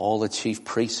all the chief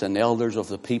priests and elders of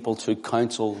the people took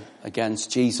counsel against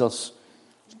Jesus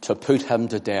to put him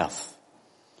to death.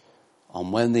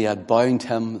 And when they had bound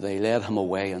him, they led him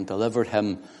away and delivered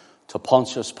him to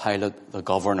Pontius Pilate, the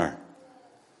governor.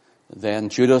 Then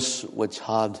Judas, which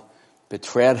had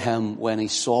betrayed him, when he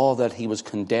saw that he was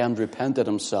condemned, repented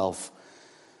himself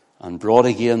and brought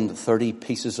again 30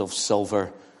 pieces of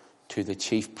silver to the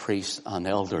chief priests and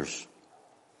elders,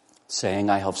 saying,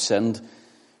 I have sinned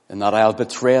in that I have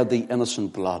betrayed the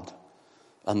innocent blood.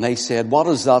 And they said, what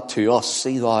is that to us?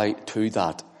 See thou to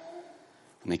that.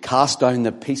 And he cast down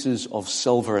the pieces of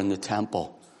silver in the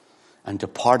temple and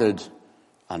departed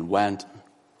and went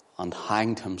and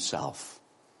hanged himself.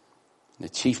 The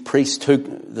chief priest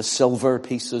took the silver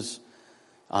pieces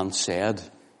and said,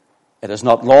 it is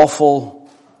not lawful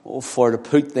for to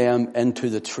put them into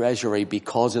the treasury,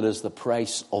 because it is the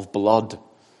price of blood.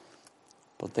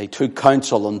 But they took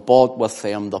counsel and bought with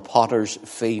them the potter's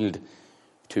field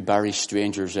to bury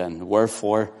strangers in.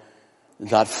 Wherefore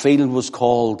that field was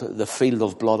called the field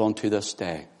of blood unto this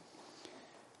day.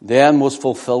 Then was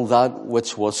fulfilled that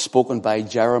which was spoken by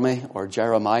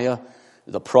Jeremiah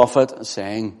the prophet,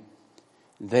 saying,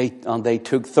 They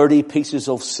took 30 pieces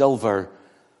of silver,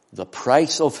 the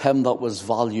price of him that was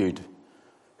valued,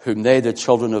 whom they, the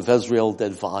children of Israel,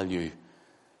 did value,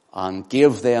 and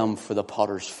gave them for the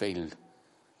potter's field,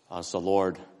 as the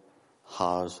Lord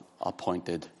has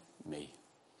appointed me.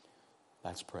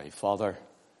 Let's pray. Father,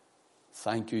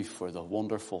 thank you for the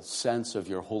wonderful sense of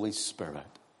your Holy Spirit.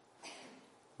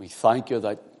 We thank you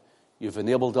that you've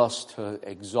enabled us to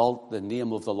exalt the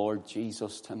name of the Lord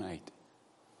Jesus tonight.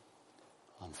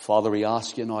 And Father, we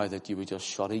ask you now that you would just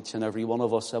shut each and every one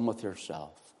of us in with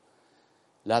yourself.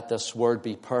 Let this word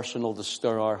be personal to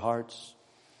stir our hearts.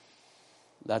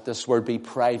 Let this word be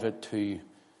private to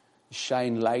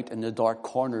shine light in the dark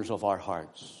corners of our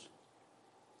hearts.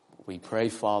 We pray,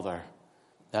 Father,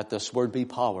 that this word be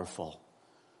powerful,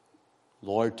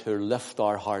 Lord, to lift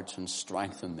our hearts and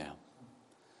strengthen them.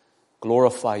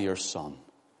 Glorify your Son,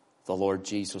 the Lord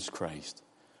Jesus Christ,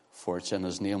 for it's in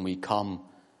his name we come,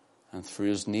 and through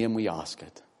his name we ask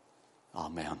it.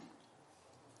 Amen.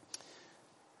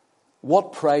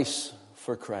 What price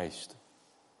for Christ?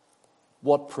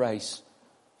 What price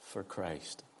for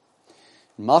Christ?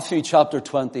 In Matthew chapter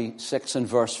 26 and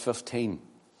verse 15,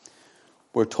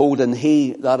 we're told, and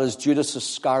he, that is Judas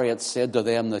Iscariot, said to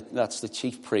them, that's the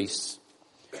chief priests,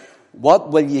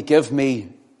 what will ye give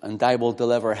me, and I will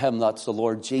deliver him, that's the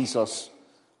Lord Jesus,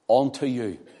 unto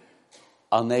you?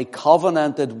 And they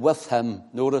covenanted with him,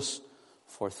 notice,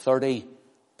 for 30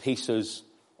 pieces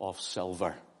of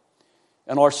silver.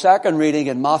 In our second reading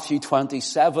in Matthew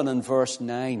 27 and verse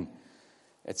 9,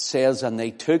 it says, and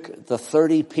they took the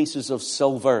 30 pieces of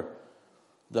silver,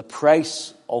 the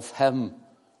price of him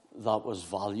that was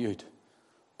valued.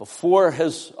 Before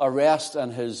his arrest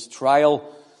and his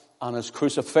trial and his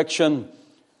crucifixion,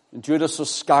 Judas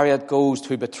Iscariot goes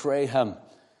to betray him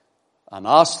and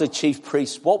asks the chief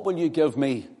priest, what will you give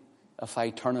me if I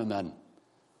turn him in?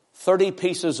 30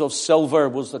 pieces of silver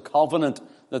was the covenant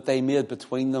that they made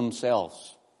between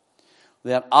themselves.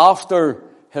 Then after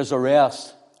his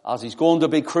arrest, as he's going to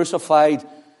be crucified,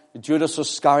 Judas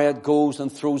Iscariot goes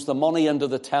and throws the money into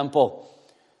the temple.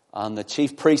 And the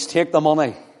chief priests take the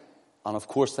money. And of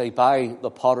course they buy the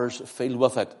potter's field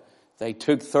with it. They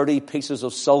took 30 pieces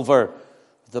of silver,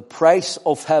 the price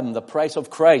of him, the price of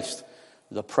Christ,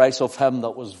 the price of him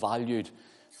that was valued.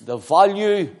 The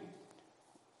value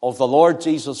of the Lord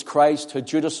Jesus Christ to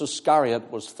Judas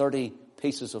Iscariot was 30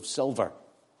 pieces of silver.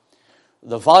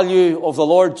 The value of the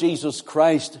Lord Jesus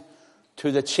Christ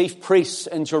to the chief priests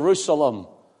in Jerusalem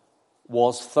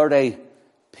was 30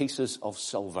 pieces of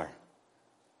silver.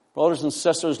 Brothers and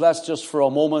sisters, let's just for a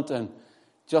moment and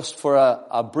just for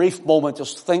a brief moment,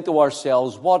 just think to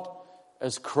ourselves, what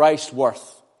is Christ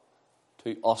worth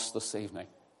to us this evening?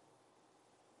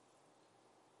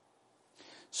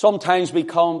 Sometimes we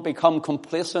become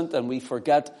complacent and we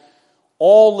forget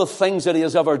all the things that he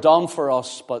has ever done for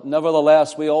us, but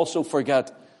nevertheless we also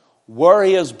forget where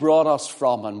he has brought us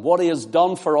from and what he has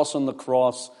done for us on the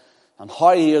cross and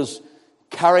how he has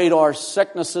carried our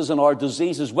sicknesses and our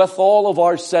diseases with all of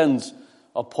our sins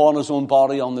upon his own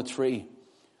body on the tree.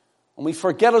 And we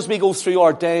forget as we go through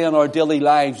our day and our daily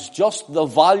lives just the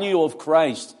value of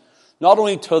Christ, not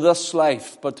only to this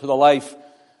life, but to the life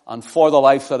and for the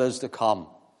life that is to come.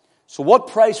 So what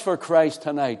price for Christ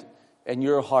tonight in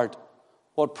your heart?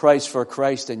 What price for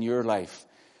Christ in your life?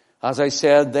 As I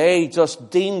said, they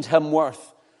just deemed him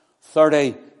worth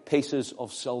 30 pieces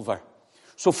of silver.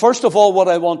 So first of all, what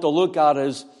I want to look at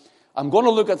is, I'm going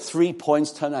to look at 3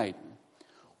 points tonight.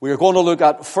 We are going to look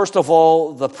at, first of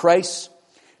all, the price.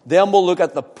 Then we'll look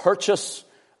at the purchase.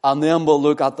 And then we'll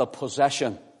look at the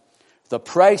possession. The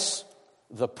price,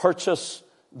 the purchase,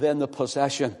 then the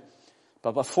possession.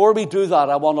 But before we do that,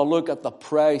 I want to look at the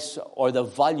price, or the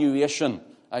valuation,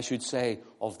 I should say,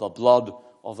 of the blood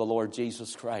of the Lord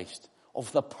Jesus Christ.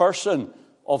 Of the person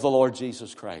of the Lord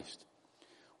Jesus Christ.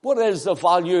 What is the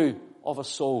value of a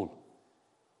soul?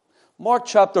 Mark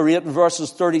chapter 8 and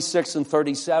verses 36 and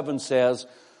 37 says,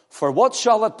 "For what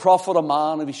shall it profit a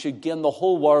man if he should gain the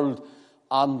whole world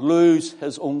and lose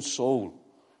his own soul?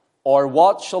 Or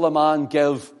what shall a man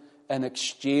give in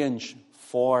exchange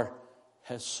for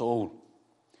his soul?"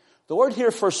 The word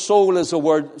here for soul is the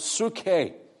word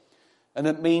psuche, and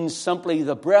it means simply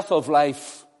the breath of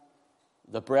life,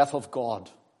 the breath of God.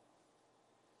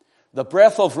 The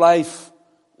breath of life,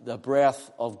 the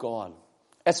breath of God.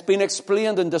 It's been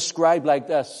explained and described like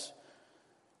this: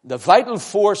 the vital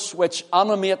force which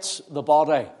animates the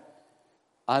body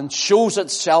and shows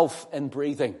itself in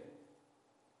breathing.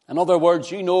 In other words,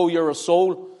 you know you're a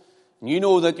soul, and you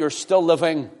know that you're still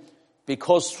living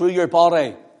because through your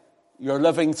body, you're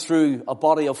living through a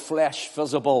body of flesh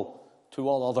visible to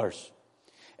all others.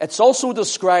 It's also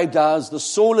described as the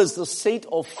soul is the seat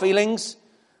of feelings,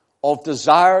 of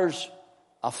desires,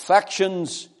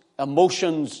 affections,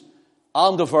 emotions,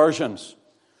 and aversions.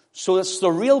 So it's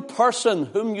the real person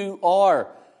whom you are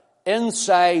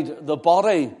inside the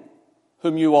body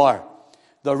whom you are.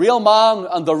 The real man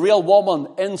and the real woman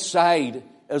inside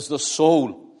is the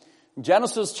soul. In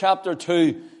Genesis chapter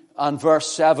 2 and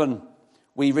verse 7,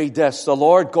 we read this: "The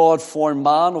Lord God formed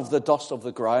man of the dust of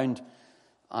the ground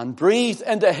and breathed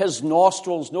into his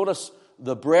nostrils," notice,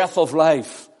 "the breath of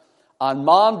life, and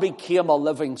man became a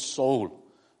living soul."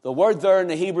 The word there in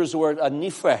the Hebrew is the word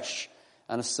anephesh,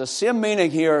 and it's the same meaning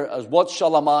here as what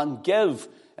shall a man give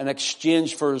in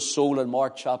exchange for his soul in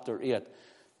Mark chapter 8.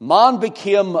 Man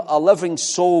became a living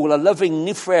soul, a living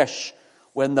nephesh,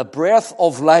 when the breath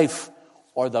of life,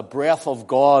 or the breath of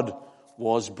God,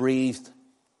 was breathed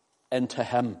into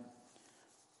him.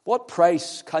 What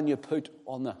price can you put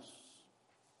on this?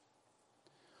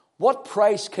 What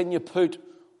price can you put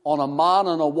on a man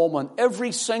and a woman?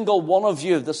 Every single one of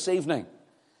you this evening,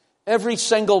 every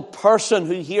single person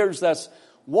who hears this,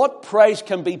 what price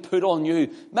can be put on you?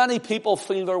 Many people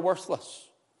feel they're worthless.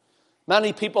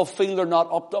 Many people feel they're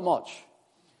not up to much.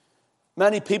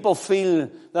 Many people feel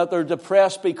that they're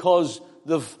depressed because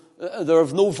they're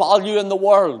of no value in the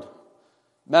world.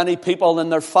 Many people in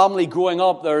their family growing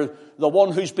up, they're the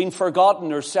one who's been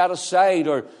forgotten or set aside,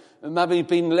 or maybe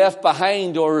been left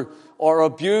behind, or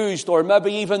abused, or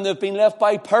maybe even they've been left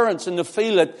by parents, and they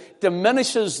feel it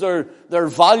diminishes their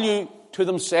value to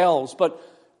themselves. But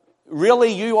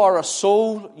really, you are a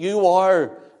soul, you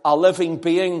are a living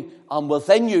being, and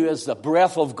within you is the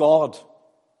breath of God.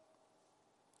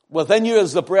 Within you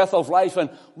is the breath of life.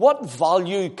 And what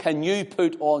value can you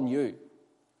put on you?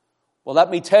 Well,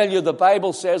 let me tell you, the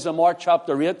Bible says in Mark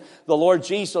chapter 8, the Lord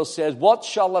Jesus says, "What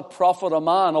shall it profit a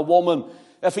man, a woman,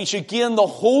 if he should gain the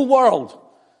whole world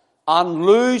and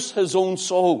lose his own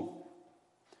soul?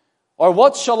 Or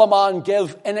what shall a man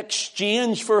give in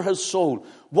exchange for his soul?"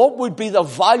 What would be the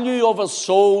value of a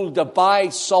soul to buy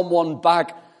someone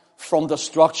back from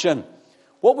destruction?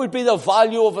 What would be the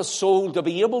value of a soul to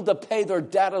be able to pay their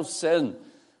debt of sin?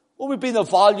 What would be the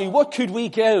value? What could we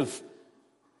give?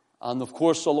 And of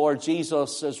course, the Lord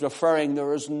Jesus is referring,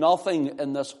 there is nothing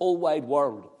in this whole wide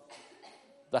world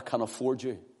that can afford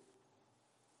you.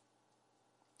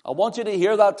 I want you to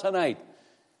hear that tonight.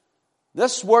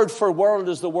 This word for world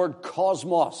is the word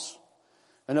cosmos.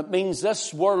 And it means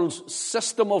this world's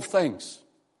system of things.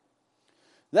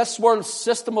 This world's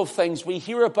system of things. We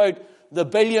hear about the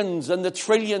billions and the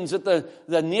trillions that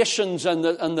the nations and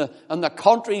the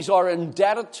countries are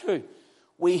indebted to.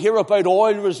 We hear about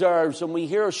oil reserves, and we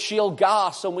hear of shale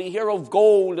gas, and we hear of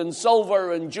gold and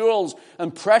silver and jewels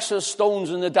and precious stones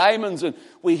and the diamonds, and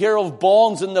we hear of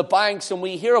bonds in the banks, and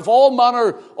we hear of all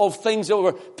manner of things that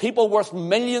were people worth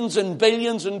millions and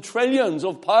billions and trillions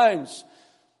of pounds.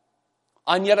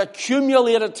 And yet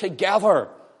accumulated together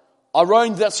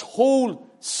around this whole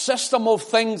system of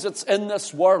things that's in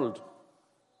this world.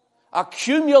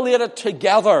 Accumulated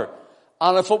together.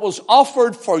 And if it was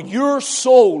offered for your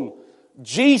soul,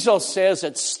 Jesus says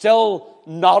it's still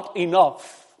not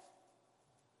enough.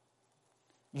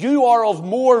 You are of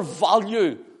more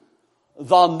value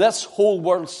than this whole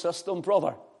world system,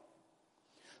 brother.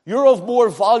 You're of more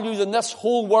value than this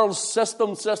whole world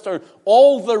system, sister.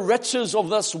 All the riches of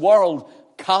this world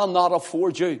cannot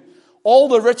afford you. All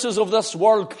the riches of this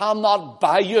world cannot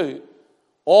buy you.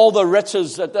 All the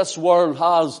riches that this world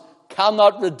has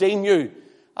cannot redeem you.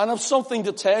 And I've something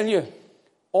to tell you.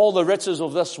 All the riches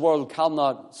of this world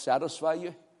cannot satisfy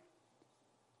you.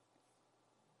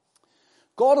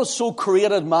 God has so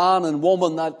created man and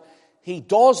woman that he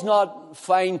does not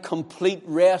find complete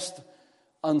rest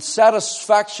and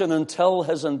satisfaction until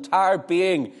his entire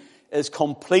being is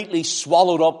completely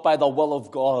swallowed up by the will of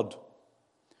God.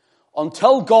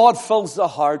 Until God fills the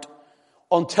heart,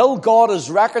 until God is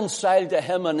reconciled to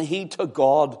him and he to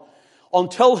God,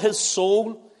 until his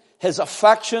soul, his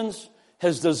affections,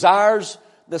 his desires,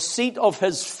 the seat of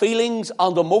his feelings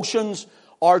and emotions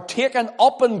are taken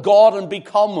up in God and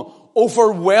become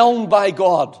overwhelmed by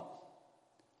God.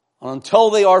 And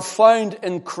until they are found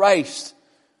in Christ,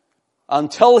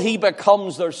 until he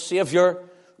becomes their Savior,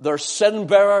 their sin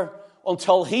bearer,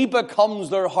 until he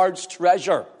becomes their heart's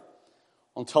treasure,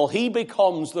 until he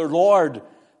becomes their Lord,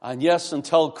 and yes,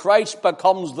 until Christ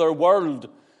becomes their world,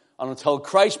 and until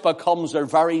Christ becomes their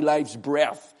very life's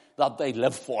breath that they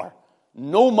live for,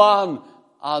 no man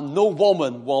and no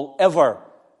woman will ever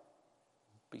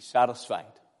be satisfied.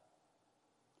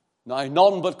 Now,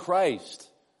 none but Christ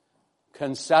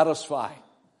can satisfy.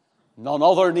 None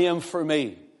other name for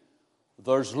me.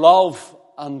 There's love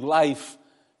and life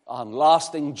and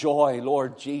lasting joy,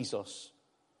 Lord Jesus,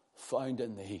 found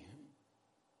in thee.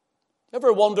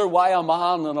 Ever wonder why a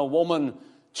man and a woman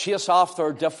chase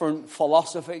after different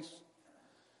philosophies?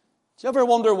 Do you ever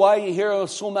wonder why you hear of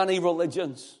so many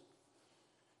religions?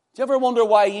 Do you ever wonder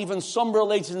why even some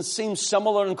religions seem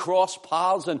similar and cross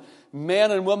paths, and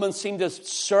men and women seem to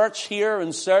search here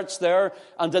and search there,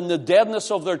 and in the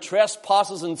deadness of their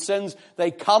trespasses and sins,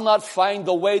 they cannot find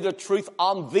the way, the truth,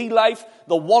 and the life?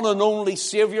 The one and only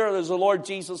Savior is the Lord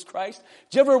Jesus Christ.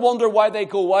 Do you ever wonder why they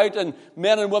go out and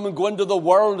men and women go into the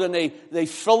world and they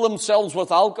fill themselves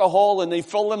with alcohol and they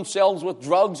fill themselves with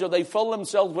drugs or they fill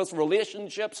themselves with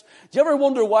relationships? Do you ever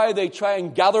wonder why they try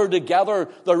and gather together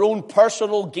their own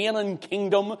personal gain and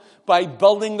kingdom by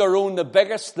building their own, the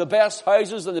biggest, the best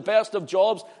houses and the best of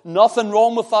jobs? Nothing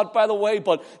wrong with that, by the way,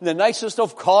 but the nicest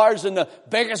of cars and the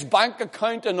biggest bank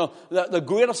account and the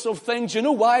greatest of things. You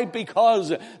know why?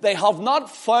 Because they have not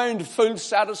found full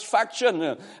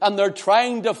satisfaction and they're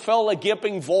trying to fill a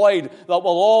gaping void that will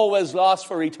always last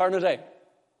for eternity.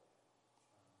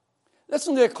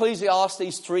 Listen to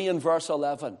Ecclesiastes 3 and verse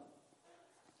 11.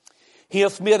 He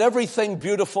hath made everything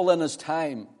beautiful in his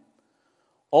time.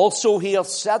 Also he hath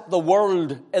set the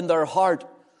world in their heart,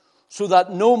 so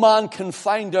that no man can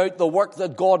find out the work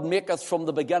that God maketh from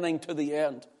the beginning to the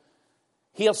end.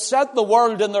 He hath set the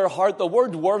world in their heart. The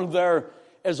word world there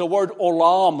is a word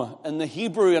olam in the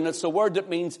Hebrew, and it's a word that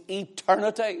means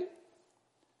eternity.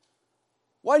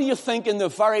 Why do you think in the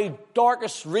very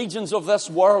darkest regions of this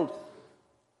world,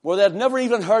 where they'd never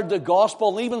even heard the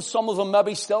gospel, and even some of them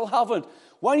maybe still haven't,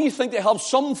 why do you think they have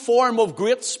some form of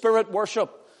great spirit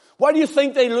worship? Why do you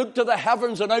think they look to the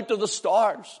heavens and out to the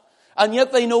stars? And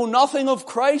yet they know nothing of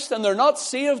Christ and they're not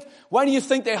saved. Why do you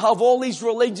think they have all these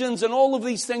religions and all of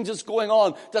these things that's going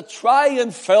on to try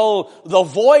and fill the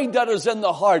void that is in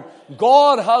the heart?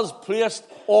 God has placed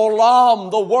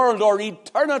olam, the world or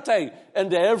eternity,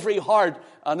 into every heart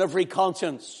and every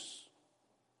conscience.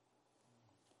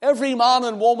 Every man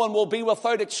and woman will be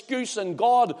without excuse, and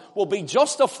God will be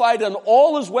justified in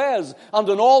all his ways and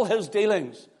in all his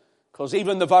dealings. Because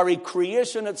even the very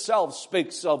creation itself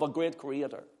speaks of a great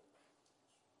creator.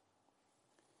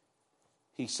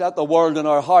 He set the world in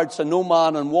our hearts, and no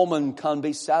man and woman can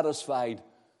be satisfied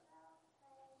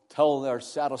till they're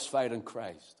satisfied in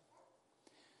Christ.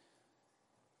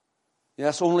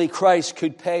 Yes, only Christ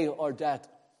could pay our debt.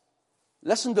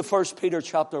 Listen to 1 Peter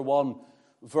chapter 1,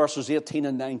 verses 18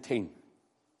 and 19.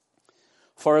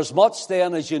 For as much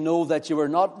then as you know that you were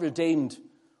not redeemed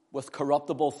with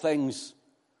corruptible things,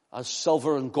 as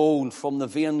silver and gold, from the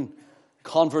vain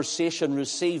conversation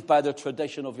received by the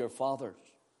tradition of your fathers,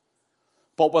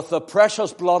 but with the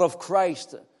precious blood of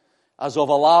Christ, as of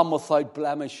a lamb without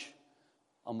blemish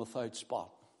and without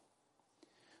spot.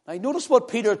 Now notice what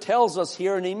Peter tells us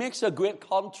here, and he makes a great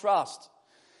contrast.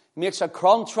 He makes a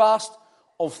contrast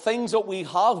of things that we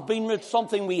have been,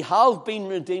 something we have been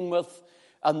redeemed with,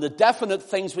 and the definite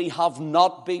things we have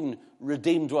not been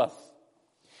redeemed with.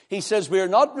 He says we are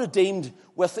not redeemed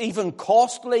with even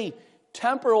costly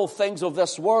temporal things of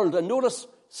this world. And notice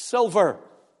silver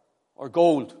or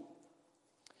gold.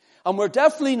 And we're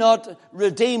definitely not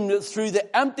redeemed through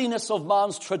the emptiness of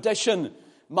man's tradition,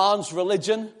 man's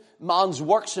religion, man's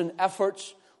works and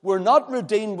efforts. We're not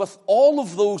redeemed with all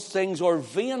of those things or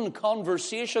vain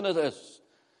conversation it is.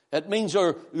 It means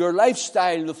your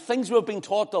lifestyle, the things we've been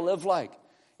taught to live like.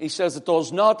 He says it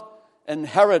does not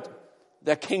inherit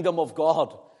the kingdom of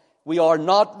God. We are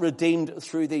not redeemed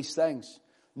through these things.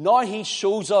 Now he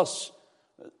shows us,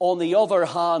 on the other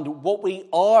hand, what we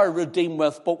are redeemed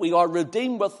with, but we are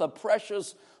redeemed with the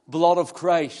precious blood of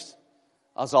Christ,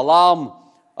 as of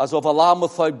a lamb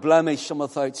without blemish and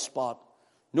without spot.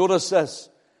 Notice this.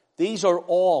 These are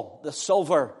all the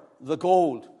silver, the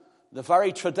gold, the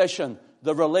very tradition,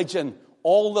 the religion,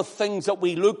 all the things that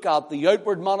we look at, the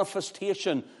outward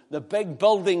manifestation, the big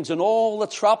buildings and all the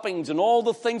trappings and all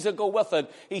the things that go with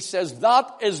it. He says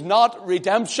that is not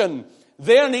redemption.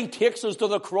 Then he takes us to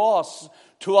the cross,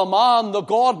 to a man, the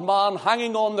God-man,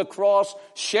 hanging on the cross,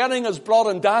 shedding his blood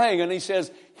and dying. And he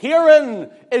says, herein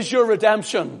is your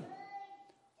redemption.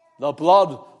 The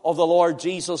blood of the Lord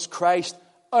Jesus Christ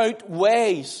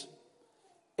outweighs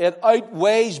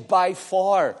by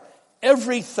far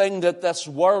everything that this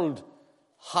world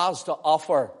has to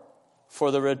offer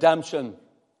for the redemption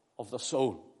of the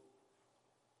soul.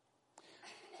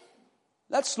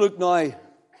 Let's look now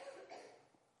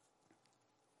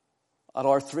at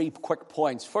our 3 quick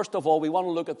points. First of all, we want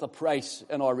to look at the price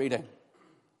in our reading.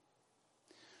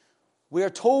 We are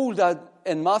told that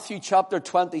in Matthew chapter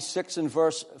 26 and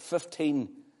verse 15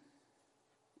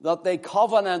 that they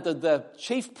covenanted, the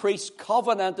chief priests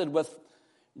covenanted with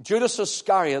Judas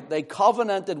Iscariot. They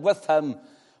covenanted with him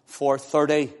for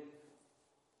 30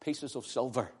 pieces of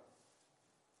silver.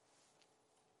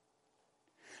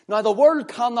 Now the world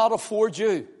cannot afford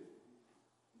you.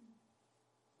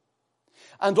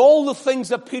 And all the things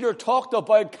that Peter talked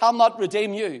about cannot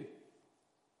redeem you.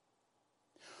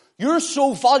 You're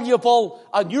so valuable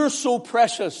and you're so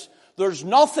precious. There's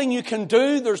nothing you can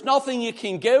do. There's nothing you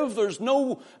can give. There's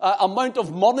no amount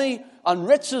of money and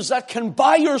riches that can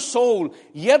buy your soul.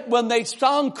 Yet when they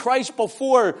stand Christ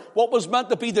before what was meant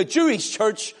to be the Jewish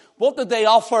church, what did they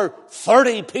offer?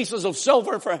 30 pieces of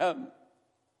silver for him.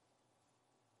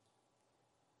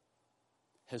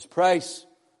 His price,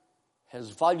 his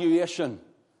valuation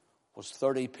was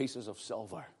 30 pieces of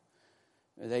silver.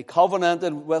 They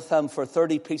covenanted with him for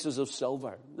 30 pieces of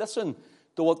silver. Listen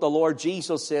to what the Lord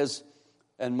Jesus says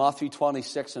in Matthew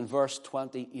 26 and verse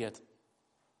 28.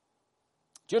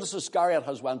 Judas Iscariot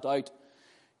has went out.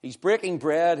 He's breaking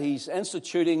bread. He's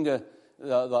instituting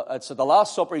it's at the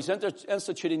Last Supper. He's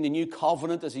instituting the new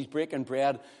covenant as he's breaking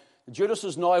bread. Judas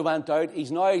has now went out.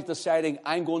 He's now deciding,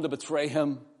 I'm going to betray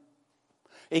him.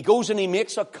 He goes and he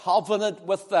makes a covenant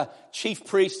with the chief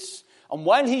priests. And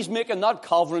while he's making that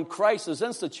covenant, Christ is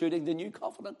instituting the new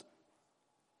covenant.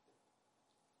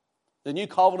 The new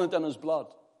covenant in his blood.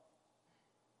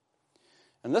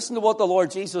 And listen to what the Lord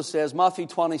Jesus says, Matthew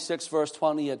 26, verse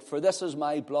 28. For this is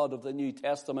my blood of the New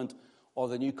Testament, or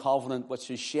the new covenant, which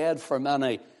is shed for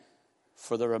many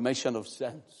for the remission of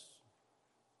sins.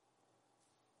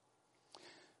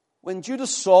 When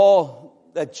Judas saw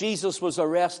that Jesus was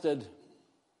arrested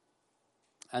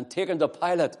and taken to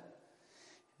Pilate,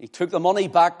 he took the money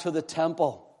back to the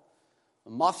temple.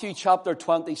 In Matthew chapter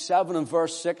 27 and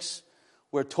verse 6,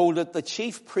 we're told that the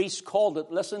chief priests called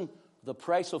it, listen, the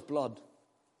price of blood.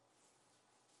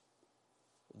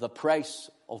 The price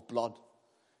of blood.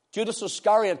 Judas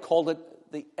Iscariot called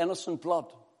it the innocent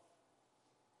blood.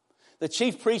 The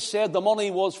chief priest said the money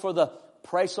was for the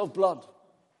price of blood.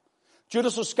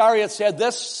 Judas Iscariot said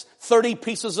this 30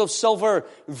 pieces of silver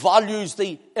values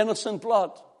the innocent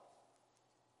blood.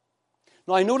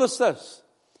 Now I notice this.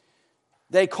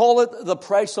 They call it the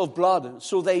price of blood.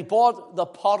 So they bought the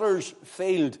potter's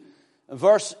field.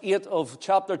 Verse 8 of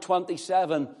chapter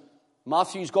 27,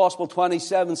 Matthew's Gospel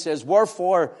 27 says,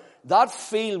 wherefore that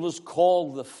field was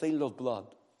called the field of blood.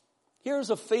 Here's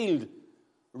a field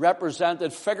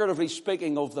represented, figuratively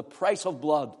speaking, of the price of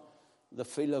blood, the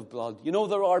field of blood. You know,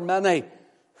 there are many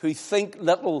who think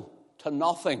little to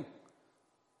nothing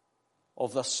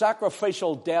of the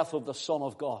sacrificial death of the Son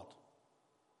of God.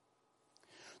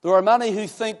 There are many who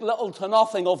think little to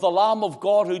nothing of the Lamb of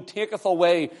God who taketh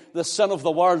away the sin of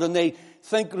the world, and they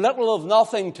think little of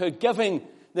nothing to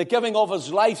the giving of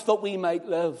his life that we might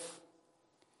live,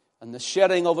 and the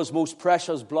shedding of his most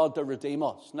precious blood to redeem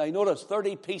us. Now notice,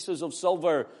 30 pieces of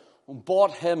silver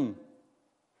bought him.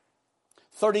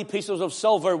 30 pieces of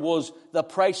silver was the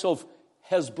price of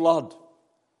his blood.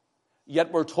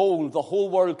 Yet we're told the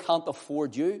whole world can't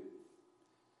afford you.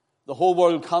 The whole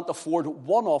world can't afford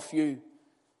one of you.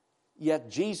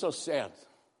 Yet Jesus said,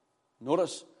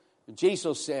 notice,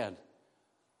 Jesus said,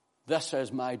 this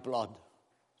is my blood,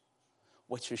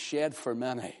 which is shed for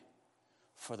many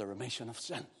for the remission of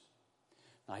sin.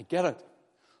 Now, I get it.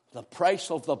 The price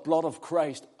of the blood of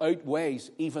Christ outweighs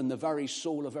even the very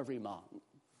soul of every man.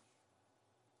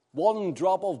 One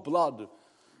drop of blood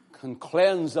can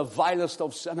cleanse the vilest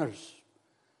of sinners.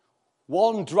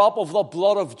 One drop of the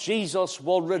blood of Jesus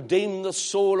will redeem the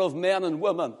soul of men and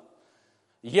women.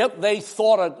 Yet they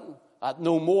thought it at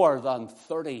no more than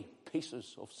 30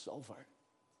 pieces of silver.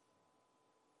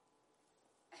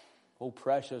 Oh,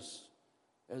 precious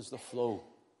is the flow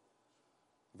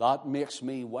that makes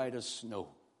me white as snow.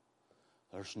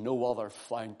 There's no other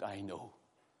fount I know,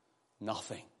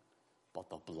 nothing but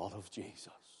the blood of Jesus.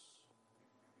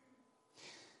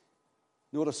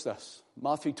 Notice this,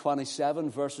 Matthew 27,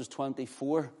 verses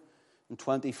 24 and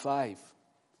 25.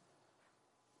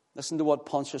 Listen to what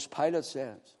Pontius Pilate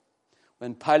says.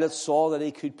 When Pilate saw that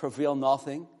he could prevail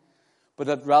nothing, but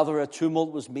that rather a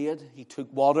tumult was made, he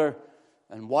took water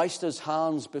and washed his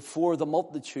hands before the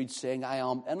multitude, saying, I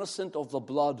am innocent of the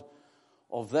blood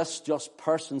of this just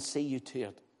person, see you to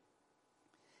it.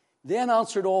 Then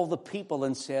answered all the people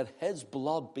and said, his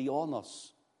blood be on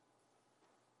us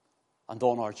and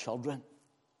on our children.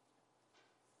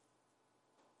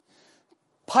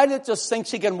 Pilate just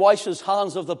thinks he can wash his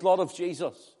hands of the blood of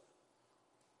Jesus,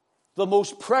 the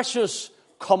most precious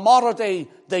commodity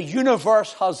the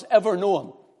universe has ever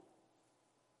known,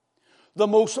 the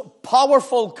most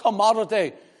powerful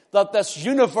commodity that this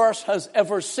universe has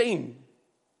ever seen.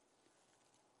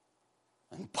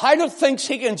 And Pilate thinks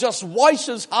he can just wash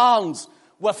his hands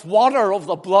with water of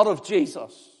the blood of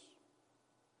Jesus.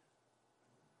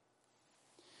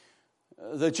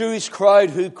 The Jewish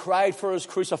crowd who cried for his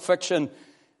crucifixion,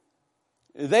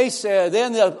 they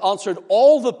answered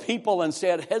all the people and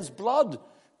said, his blood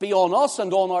be on us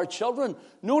and on our children.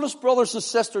 Notice, brothers and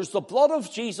sisters, the blood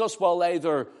of Jesus will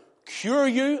either cure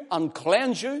you and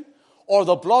cleanse you, or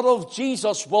the blood of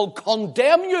Jesus will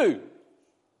condemn you.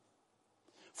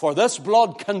 For this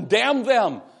blood condemned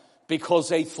them because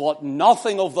they thought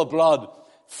nothing of the blood.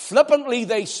 Flippantly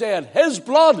they said, his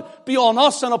blood be on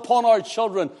us and upon our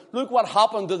children. Look what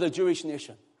happened to the Jewish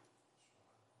nation.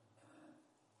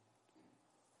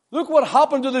 Look what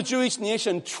happened to the Jewish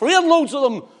nation. Trainloads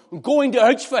of them going to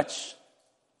Auschwitz.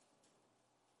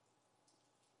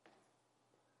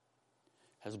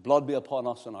 His blood be upon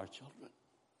us and our children.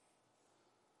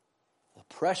 The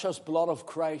precious blood of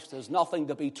Christ is nothing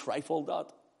to be trifled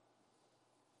at.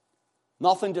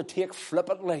 Nothing to take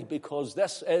flippantly, because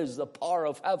this is the power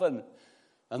of heaven.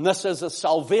 And this is a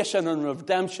salvation and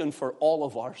redemption for all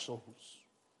of our souls.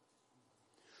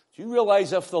 Do you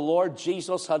realize if the Lord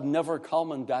Jesus had never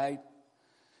come and died,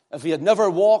 if he had never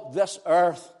walked this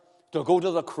earth to go to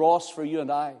the cross for you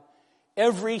and I,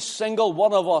 every single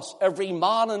one of us, every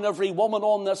man and every woman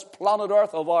on this planet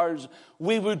earth of ours,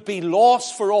 we would be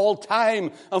lost for all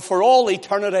time and for all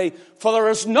eternity, for there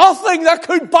is nothing that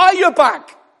could buy you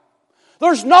back.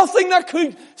 There's nothing that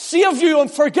could save you and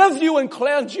forgive you and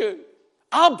cleanse you.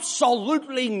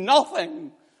 Absolutely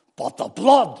nothing but the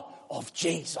blood of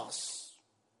Jesus.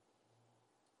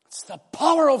 It's the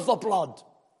power of the blood,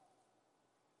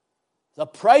 the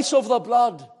price of the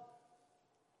blood,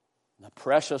 the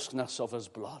preciousness of his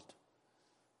blood.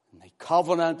 And they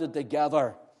covenanted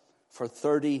together for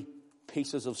 30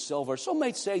 pieces of silver. Some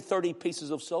might say 30 pieces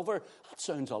of silver. That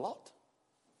sounds a lot.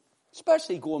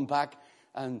 Especially going back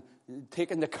and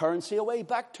taking the currency away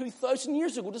back 2,000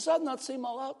 years ago. Does that not seem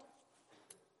a lot?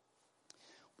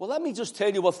 Well, let me just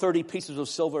tell you what 30 pieces of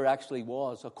silver actually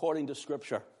was, according to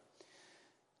Scripture.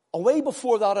 Away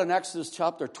before that in Exodus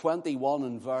chapter 21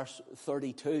 and verse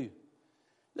 32.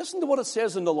 Listen to what it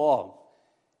says in the law.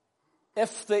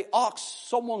 If the ox,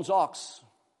 someone's ox,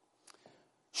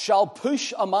 shall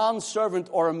push a manservant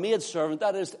or a maidservant,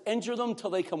 that is, injure them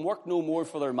till they can work no more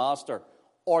for their master,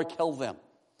 or kill them.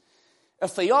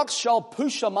 If the ox shall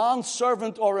push a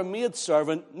manservant or a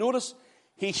maidservant, notice,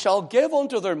 he shall give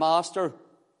unto their master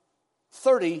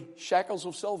 30 shekels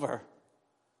of silver,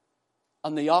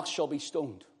 and the ox shall be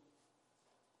stoned.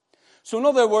 So in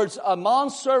other words, a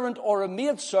manservant or a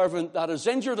maidservant that is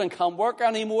injured and can't work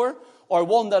anymore, or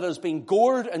one that has been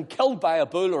gored and killed by a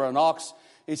bull or an ox,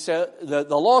 he said,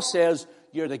 the law says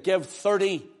you're to give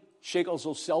 30 shekels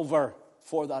of silver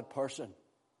for that person.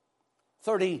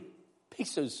 30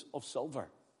 pieces of silver.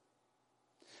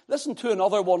 Listen to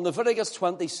another one, Leviticus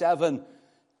 27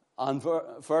 and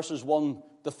verses 1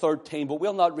 to 13, but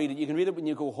we'll not read it. You can read it when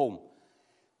you go home.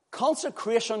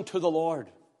 Consecration to the Lord.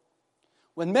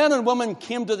 When men and women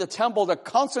came to the temple to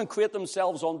consecrate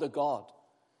themselves unto God,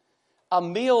 a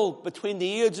male between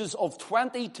the ages of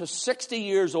 20 to 60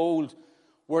 years old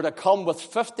were to come with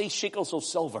 50 shekels of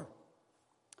silver.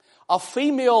 A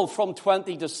female from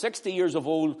 20 to 60 years of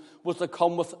old was to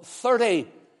come with 30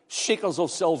 shekels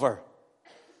of silver.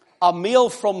 A male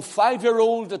from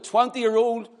 5-year-old to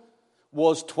 20-year-old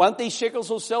was 20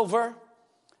 shekels of silver.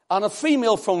 And a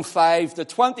female from 5 to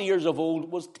 20 years of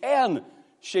old was 10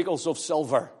 shekels of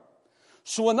silver.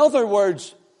 So in other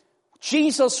words,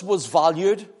 Jesus was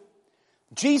valued.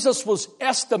 Jesus was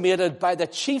estimated by the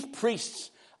chief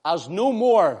priests as no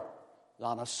more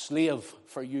than a slave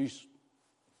for use.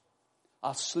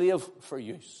 A slave for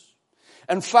use.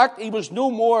 In fact, he was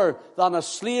no more than a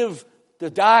slave to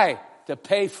die to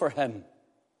pay for him.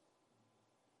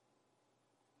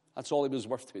 That's all he was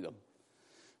worth to them.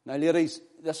 Now, ladies,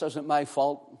 this isn't my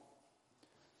fault,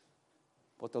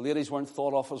 but the ladies weren't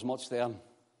thought of as much then,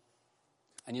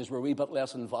 and yous were a wee bit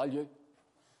less in value,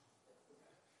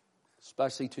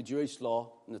 especially to Jewish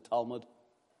law and the Talmud.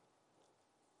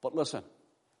 But listen,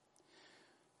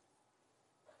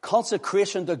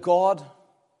 consecration to God,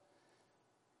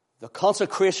 the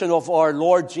consecration of our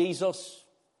Lord Jesus,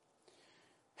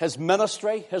 his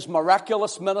ministry, his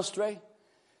miraculous ministry,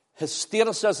 his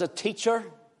status as a teacher,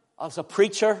 as a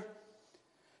preacher,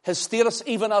 his status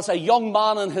even as a young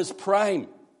man in his prime,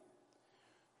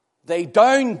 they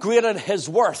downgraded his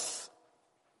worth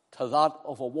to that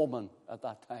of a woman at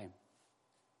that time.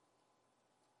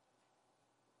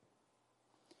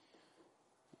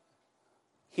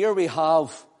 Here we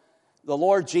have the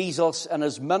Lord Jesus and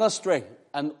his ministry,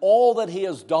 and all that he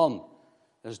has done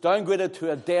is downgraded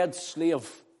to a dead slave.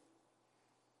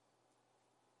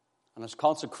 And his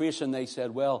consecration, they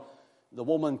said, well, the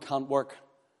woman can't work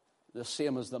the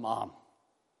same as the man.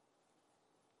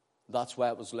 That's why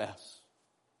it was less.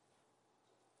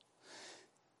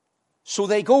 So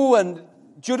they go, and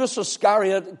Judas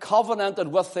Iscariot covenanted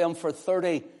with them for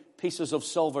 30 pieces of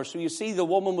silver. So you see, the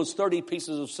woman was 30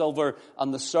 pieces of silver,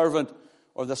 and the servant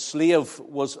or the slave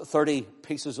was 30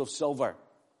 pieces of silver.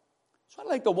 So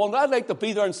I'd like to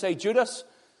be there and say, Judas,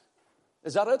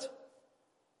 is that it?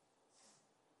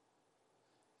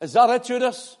 Is that it,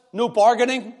 Judas? No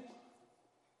bargaining?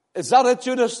 Is that it,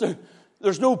 Judas?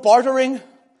 There's no bartering?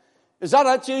 Is that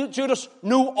it, Judas?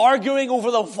 No arguing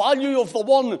over the value of the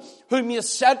one whom you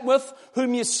sat with,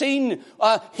 whom you seen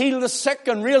heal the sick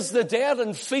and raise the dead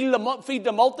and feed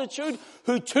the multitude,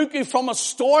 who took you from a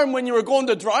storm when you were going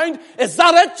to drown? Is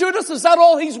that it, Judas? Is that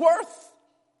all he's worth?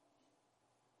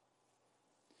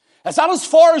 Is that as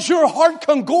far as your heart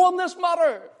can go in this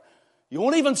matter? You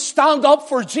won't even stand up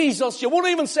for Jesus. You won't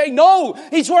even say, no,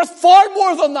 he's worth far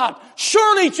more than that.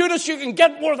 Surely, Judas, you can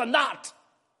get more than that.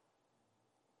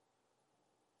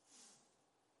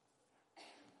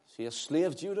 See, a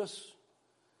slave, Judas?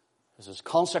 Is his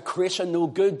consecration no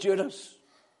good, Judas?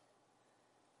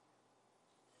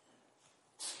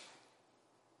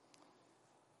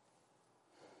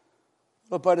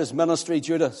 What about his ministry,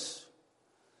 Judas?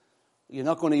 You're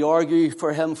not going to argue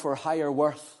for him for higher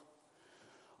worth.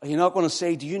 You're not going to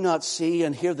say, do you not see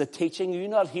and hear the teaching? Do you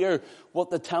not hear what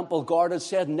the temple guard had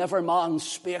said? Never man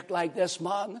spake like this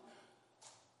man.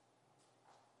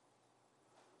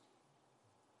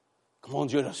 Come on,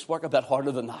 Judas, work a bit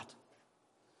harder than that.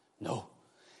 No.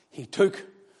 He took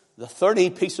the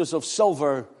 30 pieces of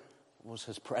silver was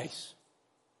his price.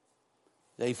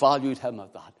 They valued him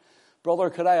at that.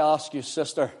 Brother, could I ask you,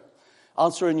 sister,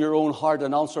 answer in your own heart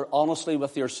and answer honestly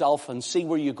with yourself and see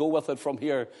where you go with it from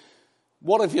here.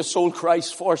 What have you sold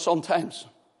Christ for sometimes?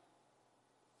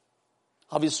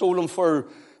 Have you sold him for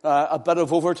a bit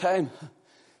of overtime?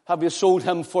 Have you sold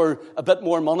him for a bit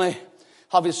more money?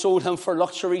 Have you sold him for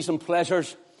luxuries and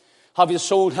pleasures? Have you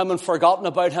sold him and forgotten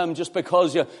about him just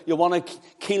because you want to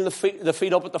keel the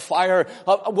feet up at the fire?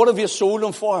 What have you sold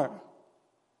him for?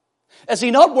 Is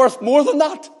he not worth more than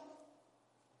that?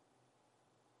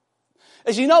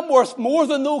 Is he not worth more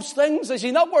than those things? Is he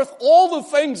not worth all the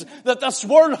things that this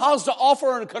world has to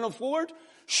offer and can afford?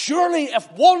 Surely if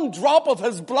one drop of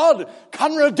his blood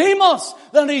can redeem us,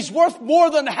 then he's worth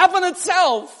more than heaven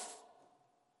itself.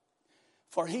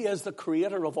 For he is the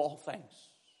creator of all things.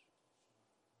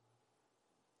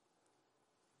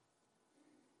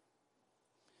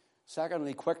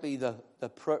 Secondly, quickly, the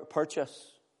purchase.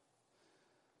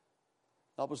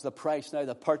 That was the price, now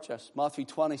the purchase. Matthew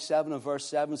 27 and verse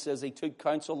 7 says he took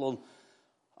counsel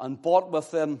and bought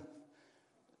with them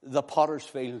the potter's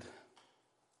field.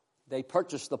 They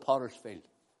purchased the potter's field.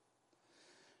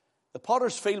 The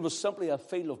potter's field was simply a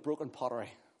field of broken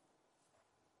pottery.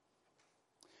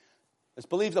 It's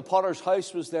believed the potter's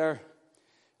house was there,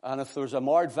 and if there was a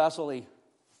marred vessel, he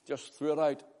just threw it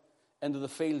out into the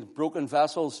field. Broken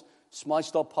vessels,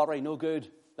 smashed up pottery, no good.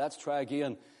 Let's try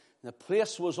again. The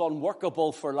place was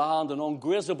unworkable for land and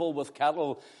ungrazable with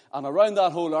cattle. And around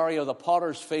that whole area, the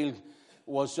potter's field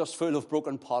was just full of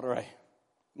broken pottery.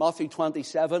 Matthew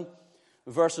 27,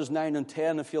 verses 9 and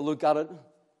 10, if you look at it.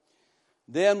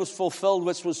 Then was fulfilled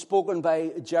which was spoken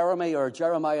by Jeremiah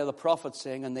the prophet,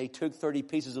 saying, and they took 30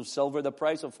 pieces of silver, the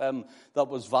price of him that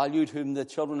was valued, whom the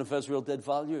children of Israel did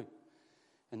value.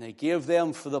 And they gave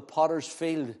them for the potter's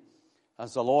field,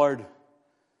 as the Lord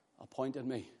appointed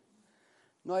me.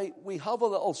 Now, we have a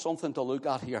little something to look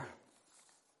at here.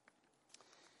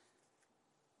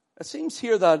 It seems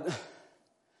here that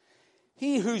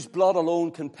he whose blood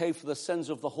alone can pay for the sins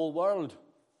of the whole world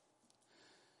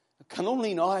can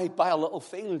only now buy a little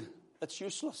field that's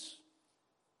useless.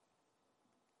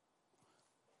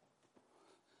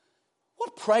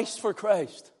 What price for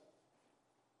Christ?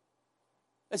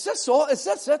 Is this all? Is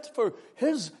this it for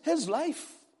his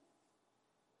life?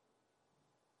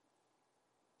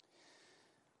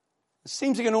 It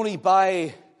seems you can only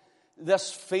buy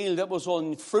this field that was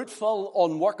unfruitful,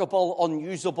 unworkable,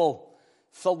 unusable,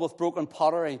 filled with broken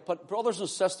pottery. But brothers and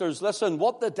sisters, listen,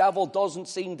 what the devil doesn't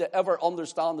seem to ever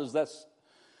understand is this: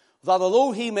 that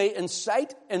although he may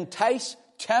incite, entice,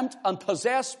 tempt, and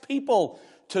possess people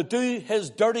to do his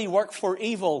dirty work for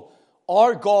evil,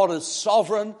 our God is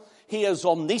sovereign, he is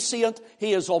omniscient,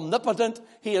 he is omnipotent,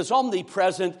 he is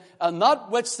omnipresent, and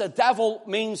that which the devil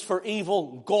means for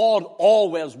evil, God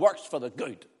always works for the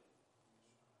good.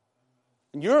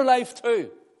 In your life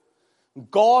too,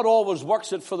 God always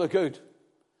works it for the good.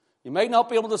 You might not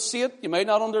be able to see it. You might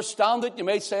not understand it. You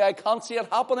may say, I can't see it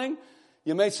happening.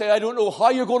 You may say, I don't know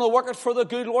how you're going to work it for the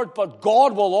good, Lord, but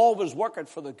God will always work it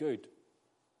for the good.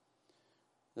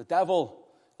 The devil,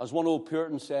 as one old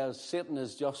Puritan says, Satan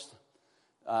is just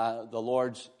the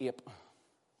Lord's ape.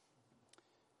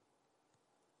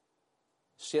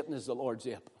 Satan is the Lord's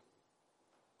ape.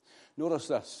 Notice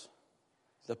this.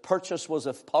 The purchase was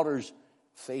a potter's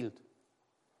field.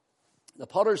 The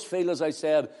potter's field, as I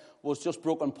said, was just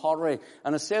broken pottery.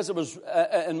 And it says it was,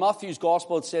 in Matthew's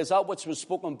gospel, it says that which was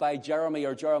spoken by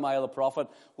Jeremiah the prophet.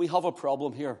 We have a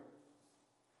problem here.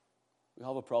 We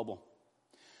have a problem.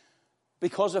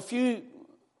 Because if you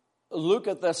look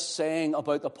at this saying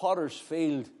about the potter's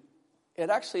field, it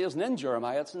actually isn't in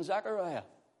Jeremiah, it's in Zechariah.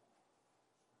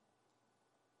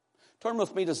 Turn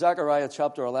with me to Zechariah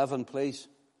chapter 11, please.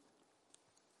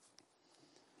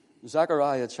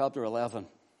 Zechariah chapter 11.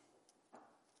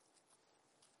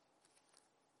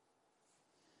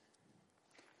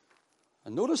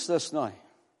 And notice this now.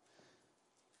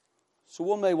 So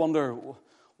one may wonder,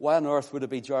 why on earth would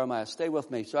it be Jeremiah? Stay with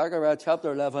me. Zechariah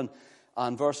chapter 11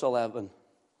 and verse 11.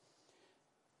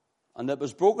 And it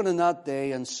was broken in that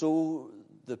day, and so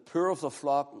the poor of the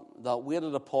flock that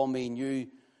waited upon me knew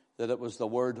that it was the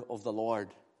word of the Lord.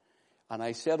 And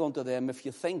I said unto them, if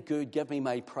you think good, give me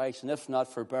my price, and if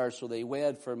not, forbear. So they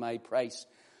weighed for my price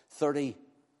 30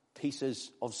 pieces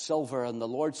of silver. And the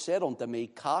Lord said unto me,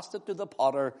 cast it to the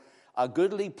potter, a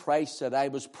goodly price that I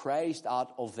was prized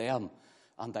out of them.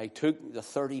 And I took the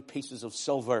 30 pieces of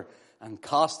silver and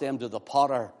cast them to the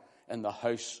potter in the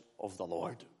house of the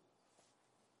Lord.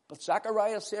 But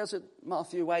Zechariah says it.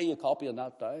 Matthew, why are you copying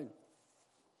that down?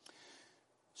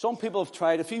 Some people have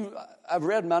tried, I've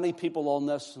read many people on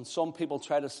this, and some people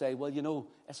try to say, well, you know,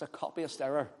 it's a copyist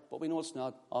error. But we know it's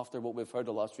not after what we've heard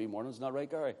the last 3 mornings. Isn't that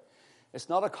right, Gary? It's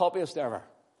not a copyist error.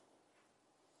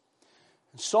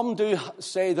 Some do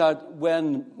say that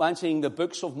when mentioning the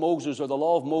books of Moses or the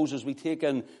law of Moses, we take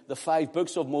in the 5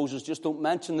 books of Moses, just don't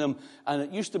mention them. And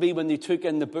it used to be when they took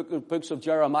in the books of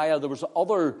Jeremiah, there was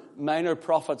other minor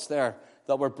prophets there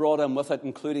that were brought in with it,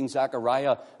 including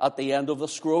Zechariah at the end of the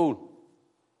scroll.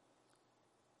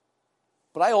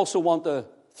 But I also want to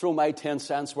throw my 10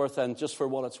 cents worth in just for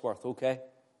what it's worth, okay?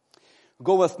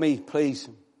 Go with me, please,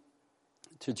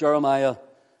 to Jeremiah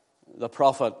the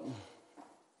prophet.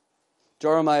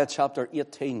 Jeremiah chapter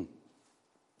 18.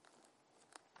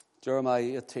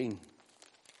 Jeremiah 18.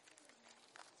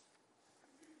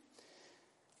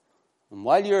 And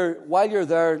while you're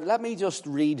there, let me just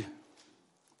read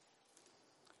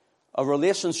a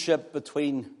relationship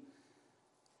between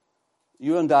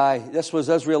you and I. This was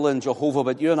Israel and Jehovah,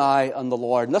 but you and I and the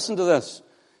Lord. Listen to this.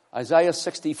 Isaiah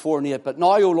 64:8. But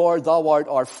now, O Lord, thou art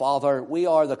our Father. We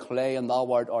are the clay, and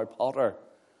thou art our potter.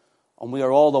 And we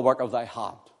are all the work of thy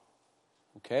hand.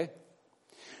 Okay?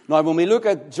 Now, when we look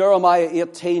at Jeremiah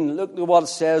 18, look at what it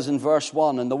says in verse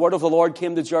 1. And the word of the Lord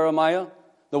came to Jeremiah.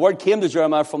 The word came to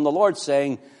Jeremiah from the Lord,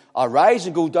 saying, arise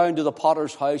and go down to the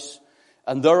potter's house,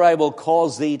 and there I will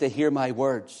cause thee to hear my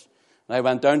words. And I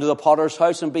went down to the potter's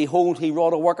house, and behold, he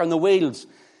wrought a work on the wheels.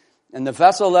 And the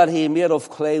vessel that he made of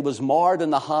clay was marred in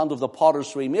the hand of the potter,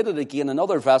 so he made it again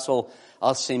another vessel,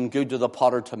 as seemed good to the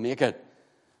potter to make it.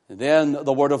 And then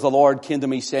the word of the Lord came to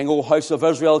me, saying, O house of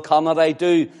Israel, cannot I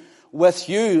do with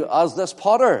you as this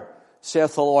potter?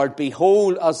 saith the Lord,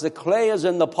 behold, as the clay is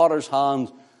in the potter's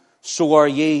hand, so are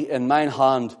ye in mine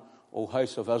hand, O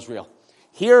house of Israel.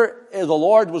 Here, the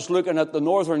Lord was looking at the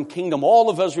northern kingdom, all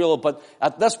of Israel, but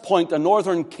at this point, the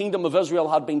northern kingdom of Israel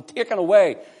had been taken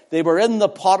away. They were in the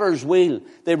potter's wheel.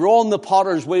 They were on the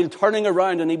potter's wheel, turning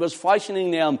around, and he was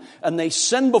fashioning them, and they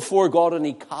sinned before God, and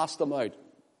he cast them out.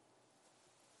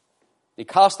 He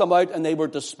cast them out, and they were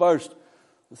dispersed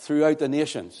throughout the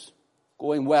nations,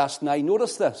 going west. Now,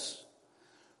 notice this.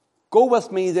 Go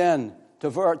with me then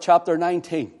to chapter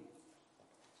 19.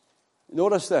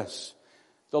 Notice this.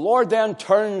 The Lord then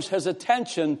turns his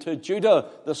attention to Judah,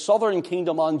 the southern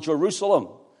kingdom, and Jerusalem.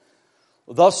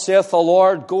 Thus saith the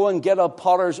Lord, go and get a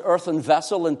potter's earthen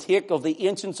vessel, and take of the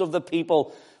ancients of the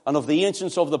people and of the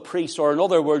ancients of the priests, or in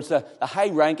other words, the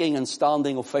high-ranking and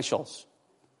standing officials.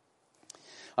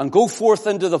 And go forth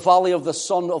into the valley of the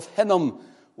son of Hinnom,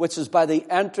 which is by the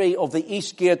entry of the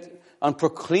east gate, and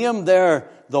proclaim there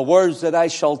the words that I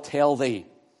shall tell thee.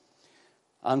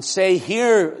 And say,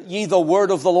 hear ye the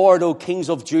word of the Lord, O kings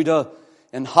of Judah,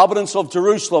 inhabitants of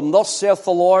Jerusalem. Thus saith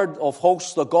the Lord of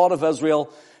hosts, the God of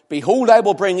Israel, behold, I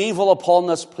will bring evil upon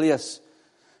this place,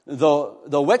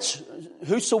 the which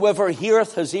whosoever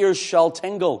heareth his ears shall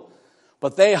tingle.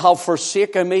 But they have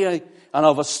forsaken me, and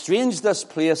have estranged this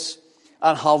place,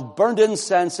 and have burned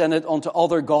incense in it unto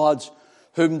other gods,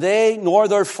 whom they nor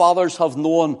their fathers have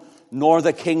known, nor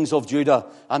the kings of Judah,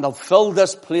 and have filled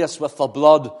this place with the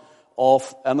blood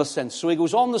of innocence. So he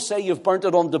goes on to say, you've burnt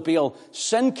it unto Baal.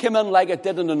 Sin came in like it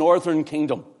did in the northern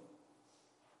kingdom.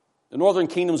 The northern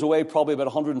kingdom's away probably about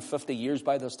 150 years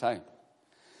by this time.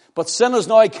 But sin has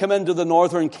now come into the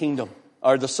northern kingdom,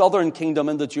 or the southern kingdom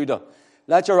into Judah.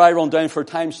 Let your eye run down for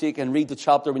time's sake and read the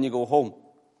chapter when you go home.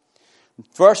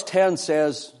 Verse 10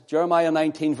 says, Jeremiah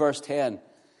 19 verse 10,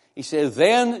 he says,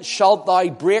 then shalt thou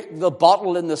break the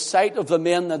bottle in the sight of the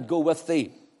men that go with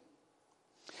thee.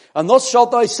 And thus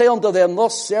shalt thou say unto them,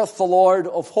 thus saith the Lord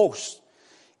of hosts,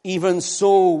 even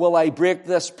so will I break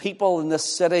this people in this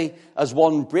city, as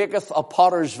one breaketh a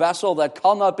potter's vessel that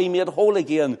cannot be made whole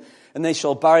again, and they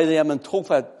shall bury them in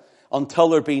Tophet until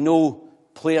there be no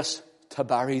place to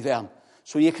bury them.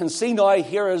 So you can see now,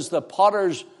 here is the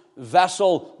potter's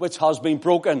vessel which has been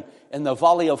broken in the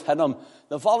valley of Hinnom.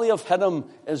 The valley of Hinnom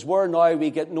is where now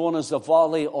we get known as the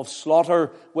valley of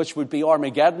slaughter, which would be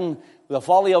Armageddon. The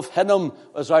valley of Hinnom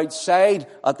was outside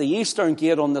at the eastern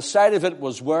gate. On the side of it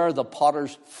was where the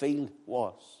potter's field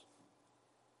was.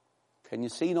 Can you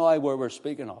see now where we're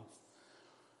speaking of?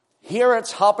 Here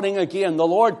it's happening again. The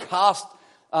Lord cast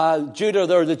Judah,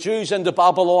 the Jews, into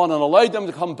Babylon and allowed them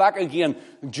to come back again.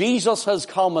 Jesus has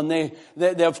come, and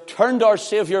they've turned our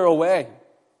Savior away.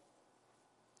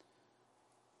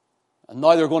 And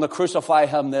now they're going to crucify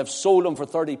him. They've sold him for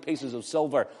 30 pieces of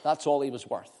silver. That's all he was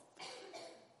worth.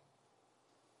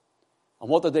 And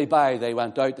what did they buy? They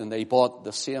went out and they bought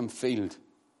the same field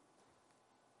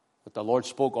that the Lord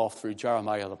spoke of through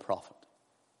Jeremiah the prophet.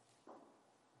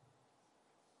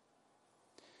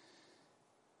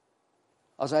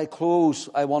 As I close,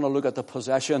 I want to look at the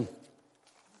possession.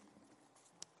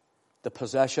 The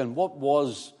possession. What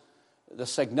was the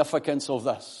significance of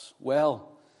this? Well,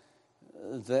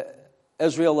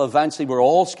 Israel eventually were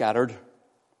all scattered,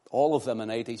 all of them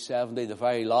in AD 70. The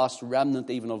very last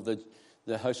remnant even of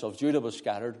the house of Judah was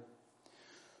scattered.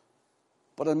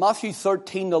 But in Matthew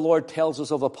 13, the Lord tells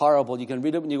us of a parable. You can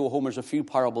read it when you go home. There's a few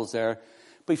parables there.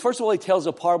 But first of all, he tells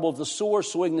a parable of the sower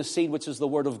sowing the seed, which is the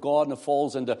word of God, and it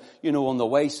falls into, on the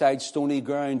wayside, stony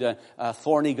ground,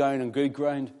 thorny ground, and good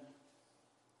ground.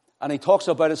 And he talks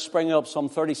about it springing up some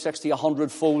 30, 60,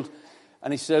 100-fold.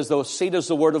 And he says the seed is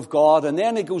the word of God. And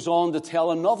then he goes on to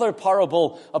tell another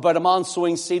parable about a man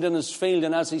sowing seed in his field.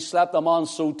 And as he slept, the man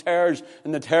sowed tares,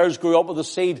 and the tares grew up with the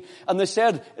seed. And they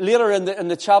said, later in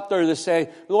the chapter, they say,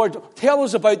 Lord, tell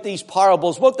us about these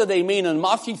parables. What do they mean? In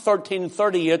Matthew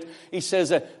 13:38, he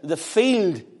says, the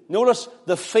field, notice,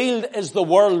 the field is the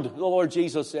world, the Lord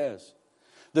Jesus says.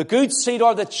 The good seed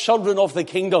are the children of the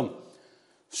kingdom.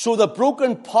 So the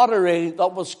broken pottery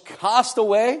that was cast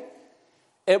away,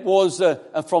 it was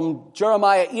from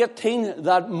Jeremiah 18,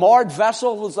 that marred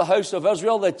vessel was the house of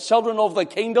Israel, the children of the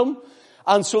kingdom.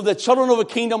 And so the children of the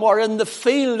kingdom are in the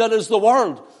field that is the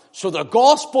world. So the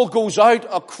gospel goes out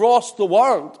across the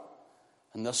world.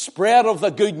 And the spread of the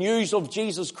good news of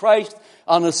Jesus Christ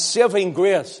and his saving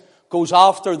grace goes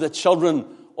after the children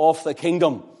of the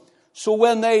kingdom. So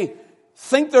when they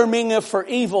think they're meaning it for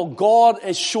evil, God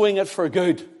is showing it for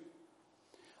good.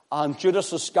 And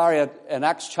Judas Iscariot, in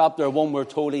Acts chapter 1, we're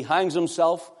told he hangs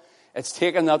himself. It's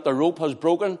taken that the rope has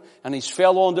broken, and he's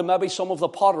fell onto maybe some of the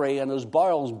pottery, and his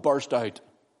bowels burst out.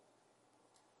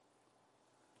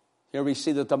 Here we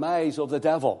see the demise of the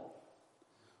devil.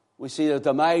 We see the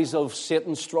demise of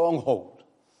Satan's stronghold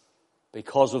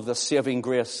because of the saving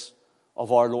grace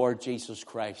of our Lord Jesus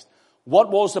Christ.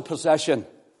 What was the possession?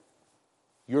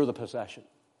 You're the possession.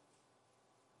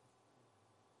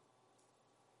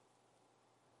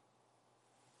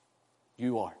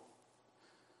 You are.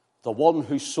 The one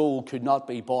whose soul could not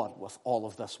be bought with all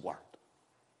of this world.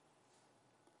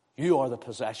 You are the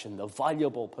possession, the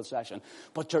valuable possession.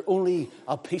 But you're only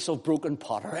a piece of broken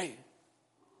pottery.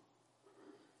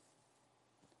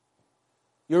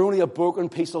 You're only a broken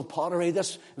piece of pottery.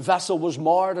 This vessel was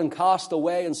marred and cast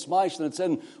away and smashed,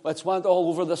 and it's went all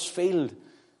over this field.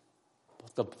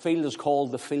 But the field is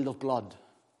called the field of blood.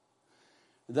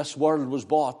 This world was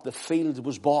bought, the field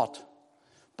was bought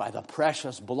by the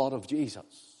precious blood of Jesus.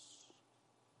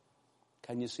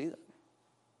 Can you see that?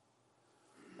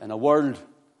 In a world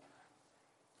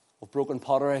of broken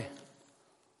pottery,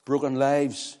 broken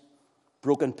lives,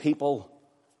 broken people,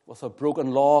 with a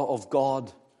broken law of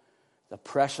God, the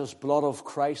precious blood of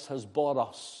Christ has bought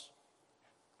us.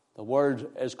 The word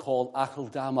is called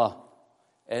Akeldama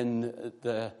in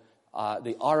the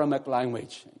Aramaic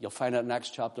language. You'll find it in Acts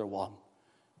chapter 1.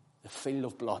 The field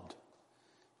of blood.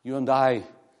 You and I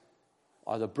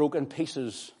are the broken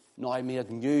pieces now made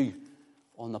new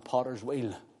on the potter's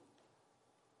wheel.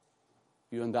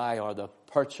 You and I are the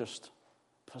purchased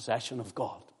possession of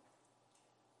God.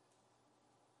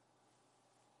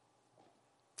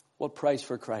 What price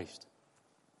for Christ?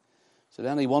 Is it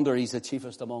any wonder he's the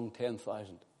chiefest among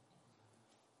 10,000?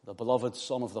 The beloved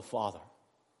Son of the Father.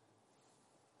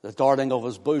 The darling of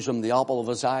his bosom, the apple of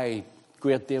his eye,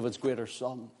 great David's greater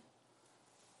son.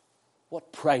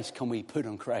 What price can we put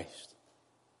on Christ?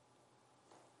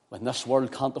 When this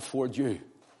world can't afford you,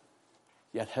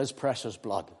 yet his precious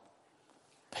blood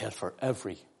paid for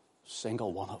every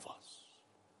single one of us.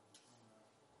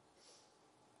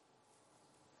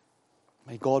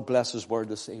 May God bless his word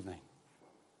this evening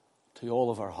to all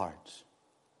of our hearts.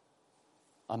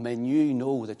 And may you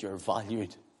know that you're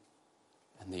valued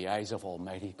in the eyes of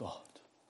Almighty God.